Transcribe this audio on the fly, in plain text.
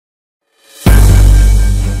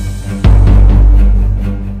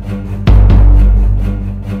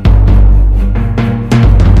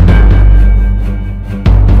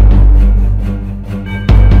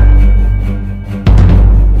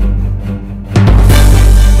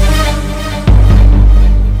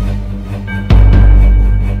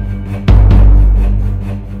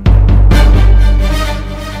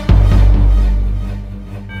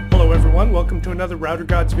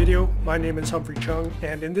RouterGods video. My name is Humphrey Chung,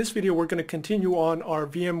 and in this video we're going to continue on our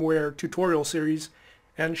VMware tutorial series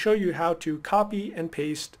and show you how to copy and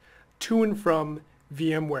paste to and from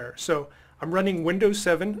VMware. So I'm running Windows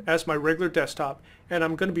 7 as my regular desktop, and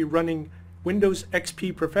I'm going to be running Windows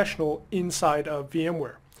XP Professional inside of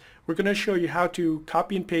VMware. We're going to show you how to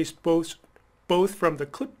copy and paste both from the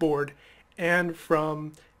clipboard and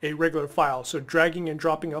from a regular file, so dragging and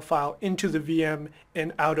dropping a file into the VM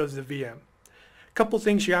and out of the VM. A couple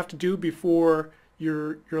things you have to do before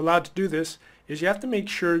you're allowed to do this is you have to make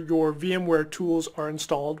sure your VMware tools are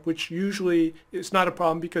installed, which usually is not a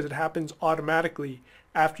problem because it happens automatically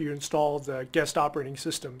after you install the guest operating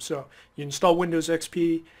system. So you install Windows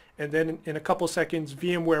XP, and then in a couple seconds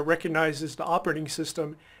VMware recognizes the operating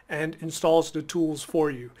system and installs the tools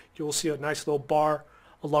for you. You'll see a nice little bar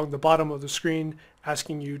along the bottom of the screen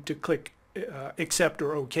asking you to click accept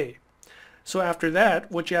or OK. So after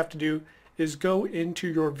that, what you have to do is go into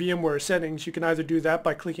your VMware settings. You can either do that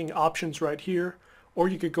by clicking options right here, or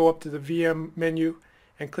you could go up to the VM menu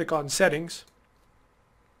and click on settings.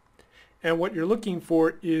 And what you're looking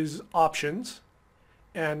for is options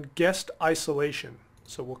and guest isolation.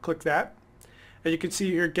 So we'll click that. And you can see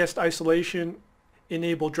here guest isolation,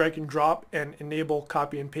 enable drag and drop, and enable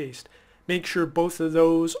copy and paste. Make sure both of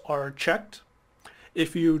those are checked.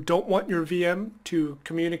 If you don't want your VM to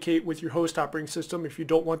communicate with your host operating system, if you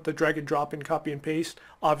don't want the drag and drop and copy and paste,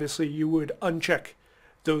 obviously you would uncheck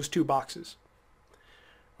those two boxes.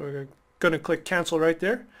 We're going to click cancel right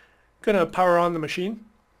there. Going to power on the machine.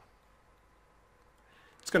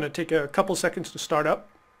 It's going to take a couple seconds to start up.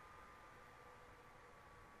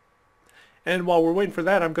 And while we're waiting for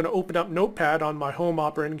that, I'm going to open up Notepad on my home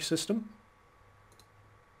operating system.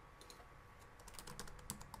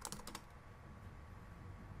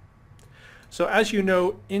 So as you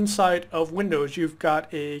know, inside of Windows you've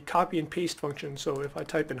got a copy and paste function. So if I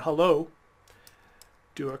type in hello,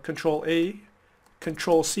 do a Control A,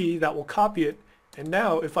 Control C, that will copy it. And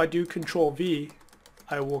now if I do Control V,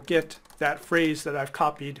 I will get that phrase that I've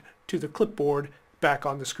copied to the clipboard back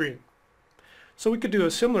on the screen. So we could do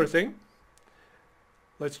a similar thing.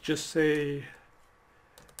 Let's just say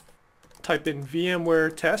type in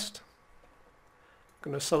VMware test.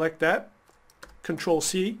 I'm going to select that. Control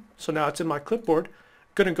C, so now it's in my clipboard. I'm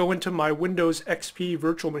going to go into my Windows XP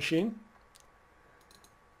virtual machine.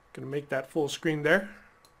 Going to make that full screen there. I'm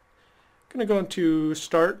going to go into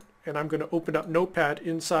Start, and I'm going to open up Notepad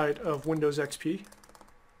inside of Windows XP.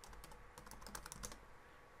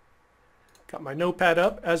 Got my Notepad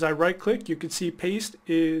up. As I right click, you can see Paste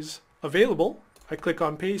is available. I click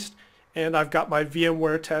on Paste, and I've got my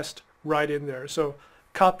VMware test right in there. So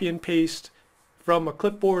copy and paste from a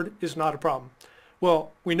clipboard is not a problem.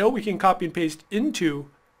 Well, we know we can copy and paste into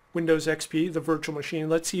Windows XP, the virtual machine.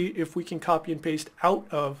 Let's see if we can copy and paste out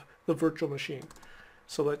of the virtual machine.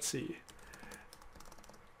 So let's see.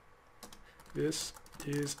 This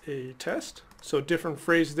is a test. So different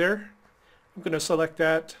phrase there. I'm going to select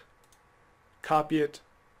that, copy it,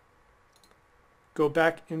 go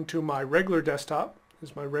back into my regular desktop.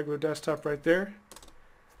 This is my regular desktop right there.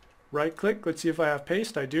 Right click. Let's see if I have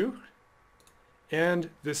paste. I do. And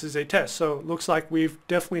this is a test. So it looks like we've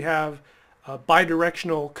definitely have a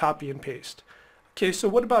bidirectional copy and paste. Okay, so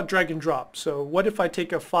what about drag and drop? So what if I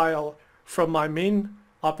take a file from my main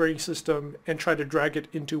operating system and try to drag it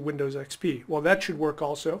into Windows XP? Well, that should work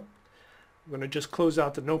also. I'm going to just close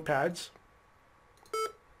out the notepads.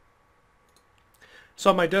 So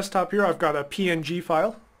on my desktop here, I've got a PNG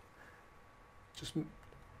file. Just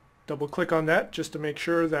double click on that just to make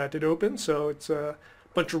sure that it opens. So it's a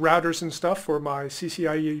bunch of routers and stuff for my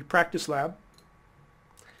CCIE practice lab.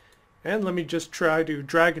 And let me just try to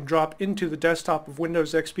drag and drop into the desktop of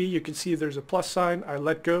Windows XP. You can see there's a plus sign. I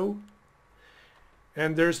let go.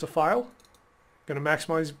 And there's the file. I'm going to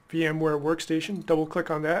maximize VMware Workstation. Double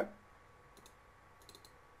click on that.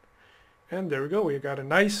 And there we go. We got a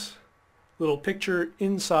nice little picture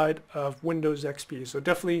inside of Windows XP. So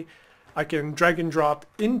definitely I can drag and drop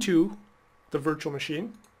into the virtual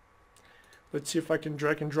machine. Let's see if I can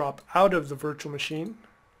drag and drop out of the virtual machine.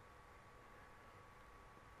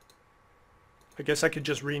 I guess I could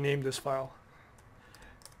just rename this file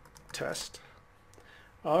test.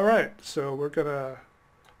 Alright, so we're going to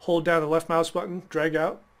hold down the left mouse button, drag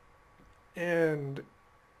out, and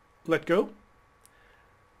let go.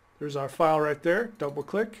 There's our file right there. Double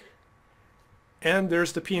click. And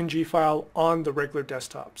there's the PNG file on the regular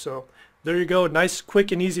desktop. So there you go, a nice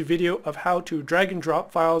quick and easy video of how to drag and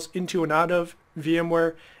drop files into and out of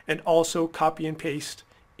VMware, and also copy and paste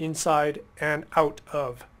inside and out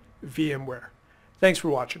of VMware. Thanks for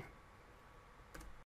watching.